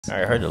All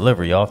right, her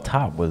delivery off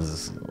top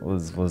was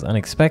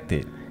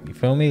unexpected. You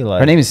feel me?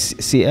 Like her name is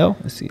CL.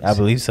 I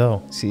believe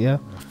so.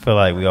 CL. I feel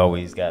like we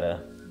always gotta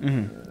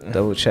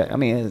double check. I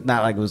mean, it's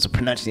not like it was the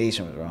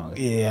pronunciation was wrong.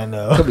 Yeah, I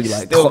know. Could be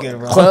like Still get it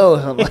wrong.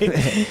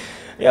 close.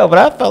 Yo, but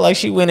I felt like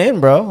she went in,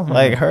 bro.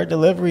 Like her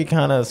delivery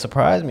kind of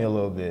surprised me a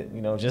little bit.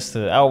 You know,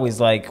 I always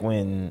like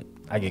when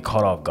I get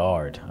caught off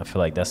guard. I feel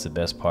like that's the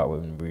best part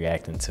when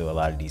reacting to a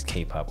lot of these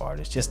K-pop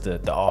artists. Just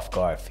the off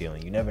guard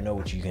feeling. You never know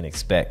what you can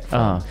expect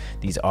from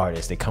these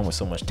artists. They come with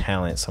so much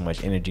talent, so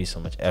much energy, so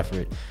much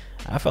effort.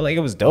 I felt like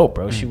it was dope,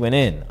 bro. She went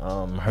in.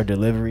 Her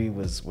delivery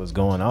was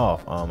going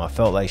off. I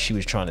felt like she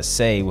was trying to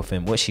say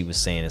within what she was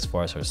saying as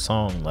far as her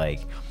song,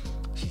 like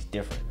she's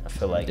different. I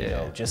feel like you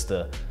know,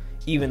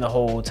 even the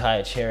whole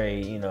Taya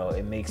Cherry, you know,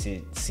 it makes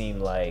it seem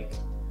like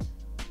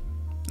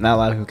not a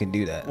lot of people can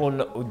do that. Well,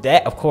 no,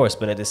 that of course,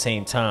 but at the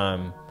same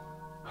time,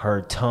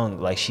 her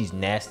tongue, like she's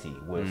nasty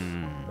with,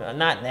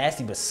 not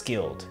nasty, but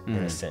skilled in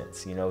a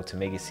sense, you know, to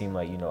make it seem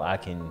like, you know, I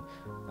can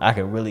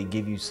really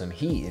give you some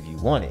heat if you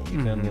want it.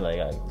 You feel me? Like,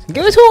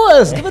 give it to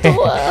us. Give it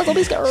to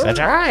us. That's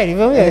all right. You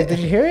feel me? Did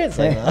you hear it? It's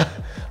like,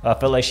 I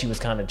felt like she was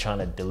kind of trying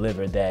to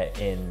deliver that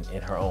in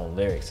her own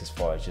lyrics, as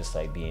far as just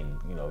like being,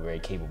 you know, very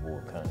capable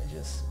of kind of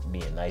just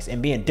being nice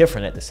and being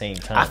different at the same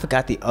time. I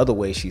forgot the other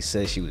way she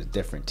said she was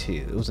different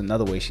too. It was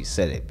another way she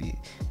said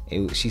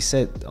it. She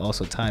said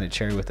also tying a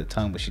cherry with the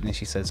tongue, but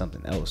she said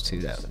something else too.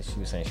 That she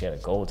was saying she had a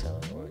gold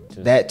tongue, or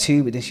just that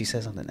too. But then she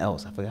said something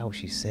else. I forgot what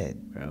she said,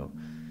 bro.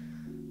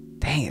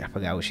 Dang it, I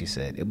forgot what she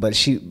said. But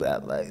she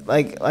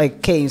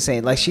like Kate was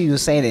saying, like she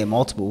was saying it in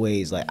multiple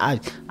ways. Like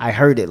I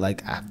heard it,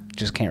 like I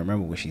just can't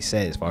remember what she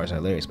said as far as her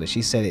lyrics, but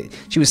she said it.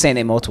 She was saying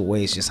it in multiple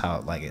ways, just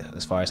how like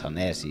as far as how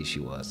nasty she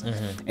was.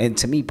 And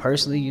to me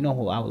personally, you know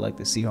who I would like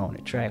to see her on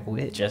the track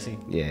with? Jessie.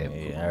 Yeah,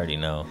 I already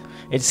know.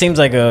 It seems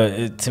like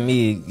to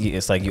me,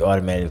 it's like you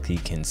automatically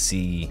can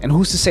see. And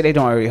who's to say they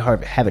don't already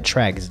have a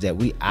track? Is that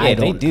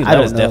they do. I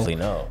don't definitely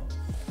know.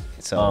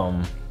 So.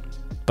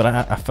 But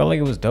I felt like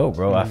it was dope,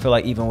 bro. I feel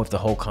like even with the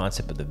whole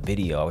concept of the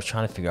video, I was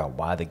trying to figure out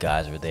why the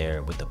guys were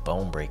there with the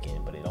bone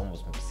breaking, but it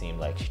almost seemed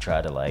like she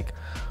tried to like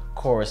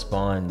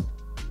correspond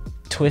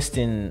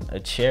twisting a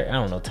cherry, I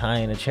don't know,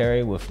 tying a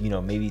cherry with, you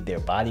know, maybe their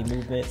body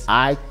movements.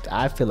 I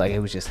feel like it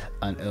was just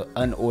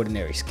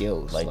unordinary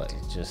skills, like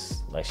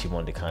just like she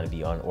wanted to kind of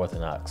be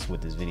unorthodox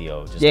with this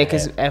video. Yeah,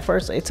 because at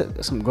first it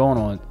took some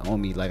growing on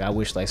me. Like I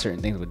wish like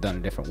certain things were done a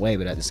different way,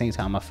 but at the same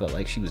time I felt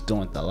like she was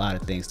doing a lot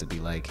of things to be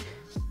like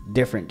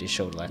different, to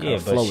show like her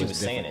flow. But she was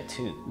saying it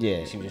too.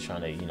 Yeah, she was just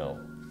trying to, you know,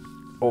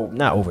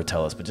 not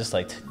overtell us, but just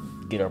like to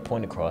get her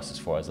point across as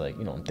far as like,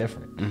 you know, I'm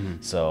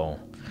different. So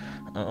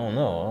I don't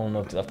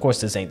know. Of course,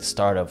 this ain't the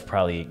start of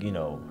probably, you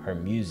know, her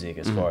music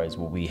as far as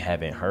what we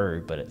haven't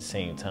heard, but at the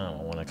same time,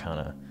 I want to kind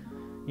of,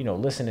 you know,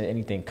 listen to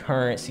anything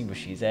current, see where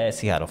she's at,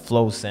 see how the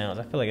flow sounds.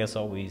 I feel like it's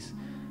always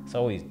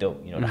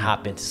dope, you know, to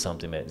hop into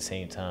something, but at the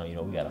same time, you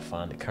know, we got to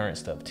find the current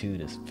stuff too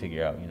to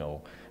figure out, you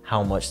know,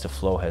 how much the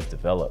flow has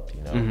developed,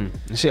 you know.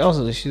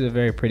 She's a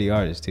very pretty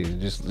artist too.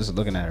 Just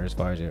looking at her as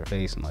far as her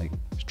face and like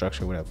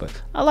structure, whatever.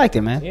 But I liked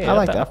it, man. Yeah,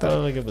 I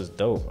felt like it was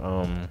dope.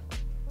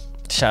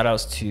 Shout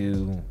outs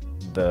to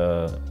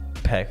the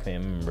Pack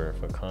fan member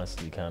for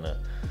constantly kind of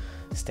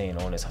staying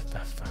on this. I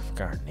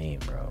forgot her name,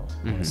 bro.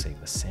 I want to say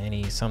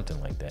Vasani, something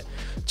like that.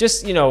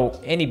 Just, you know,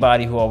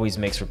 anybody who always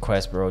makes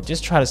requests, bro,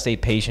 just try to stay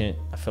patient.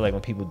 I feel like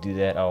when people do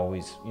that, we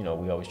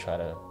always try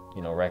to,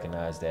 you know,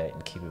 recognize that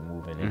and keep it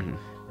moving and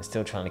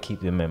still trying to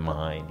keep them in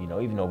mind, you know,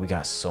 even though we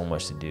got so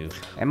much to do.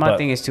 And my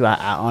thing is too, I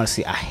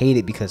honestly, I hate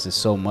it because there's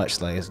so much.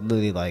 Like it's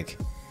literally like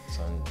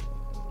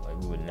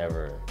we would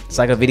never. It's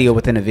like a video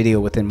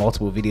within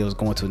multiple videos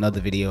going to another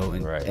video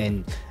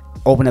and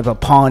open up a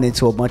pond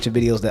into a bunch of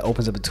videos that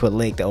opens up into a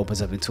lake that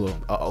opens up into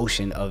an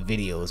ocean of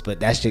videos.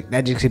 But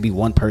that just could be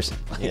one person.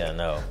 Yeah, I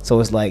know. So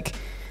it's like,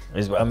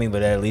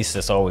 but at least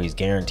it's always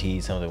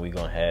guaranteed something we're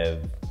gonna have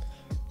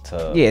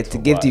to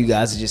give to you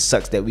guys. It just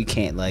sucks that we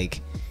can't,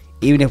 like,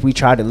 even if we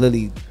try to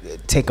literally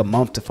take a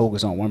month to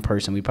focus on one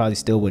person, we probably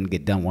still wouldn't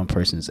get done one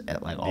person's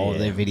like all of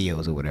their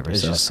videos or whatever.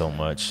 It's just so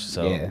much.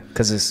 So yeah,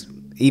 because it's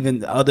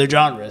even other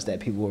genres that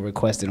people were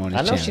requesting on this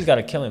channel. I know she's got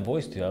a killing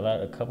voice too.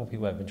 A couple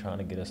people have been trying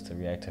to get us to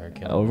react to her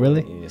killing. Oh,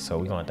 really? Yeah, so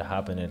we're going to have to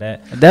hop into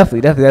that.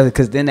 Definitely,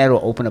 because then that'll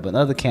open up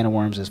another can of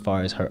worms as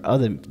far as her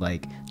other,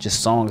 like,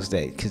 just songs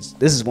that, because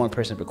this is one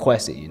person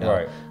requested, you know.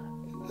 Right.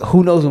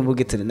 Who knows when we'll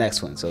get to the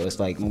next one? So it's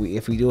like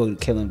if we do a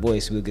killing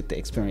voice, we'll get to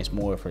experience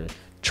more of her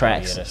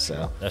tracks.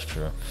 Yeah, that's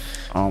true.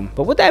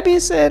 But with that being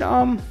said,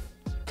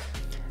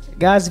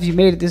 guys, if you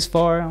made it this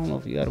far, I don't know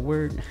if you got a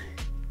word.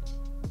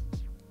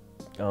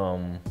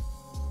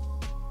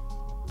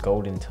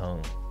 Golden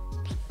tongue.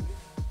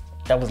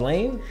 That was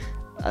lame.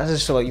 I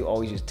just feel like you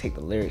always just take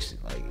the lyrics,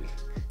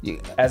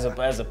 like, as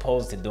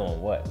opposed to doing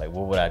what? Like,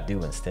 what would I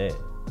do instead?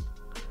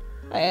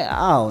 I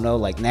don't know,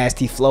 like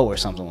nasty flow or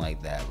something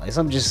like that. Like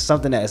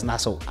something that is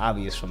not so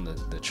obvious from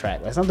the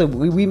track. Like something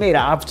we made an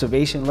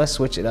observation. Let's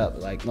switch it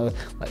up. Like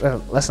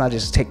let's not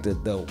just take the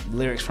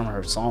lyrics from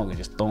her song and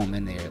just throw them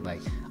in there.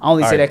 Like I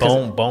only say that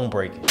because bone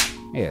breaking.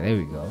 Yeah, there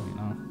we go. You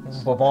know.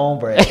 Bone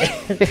bread.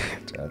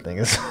 I think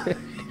it's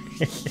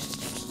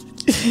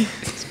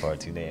it's far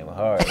too damn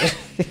hard.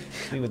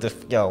 See what the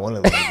y'all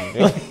want to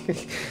do.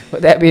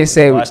 With that being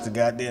said, Watch the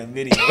goddamn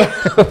video.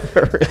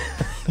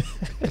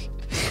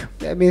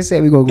 That being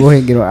said, we're gonna go ahead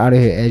and get on out of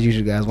here. As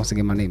usual, guys. Once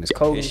again, my name is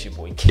Cody. It's your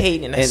boy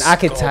Kate, and I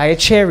can tie a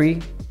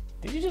cherry.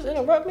 Did you just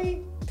interrupt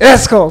me?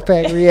 That's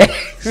SkulkPack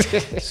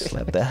React.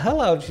 Slap the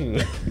hell out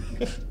you.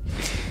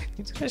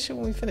 You do that shit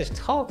when we finish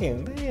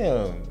talking.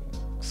 Damn.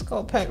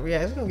 SkulkPack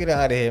React. We're gonna get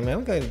out of here, man.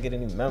 We're gonna get a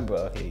new member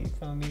out here. You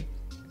feel me?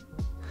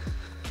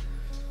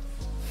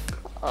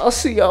 I'll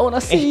see y'all when I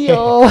see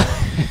y'all.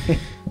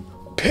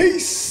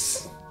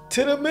 Peace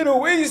to the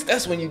Middle East.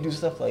 That's when you do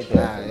stuff like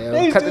that.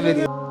 Nah, yo, cut the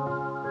video.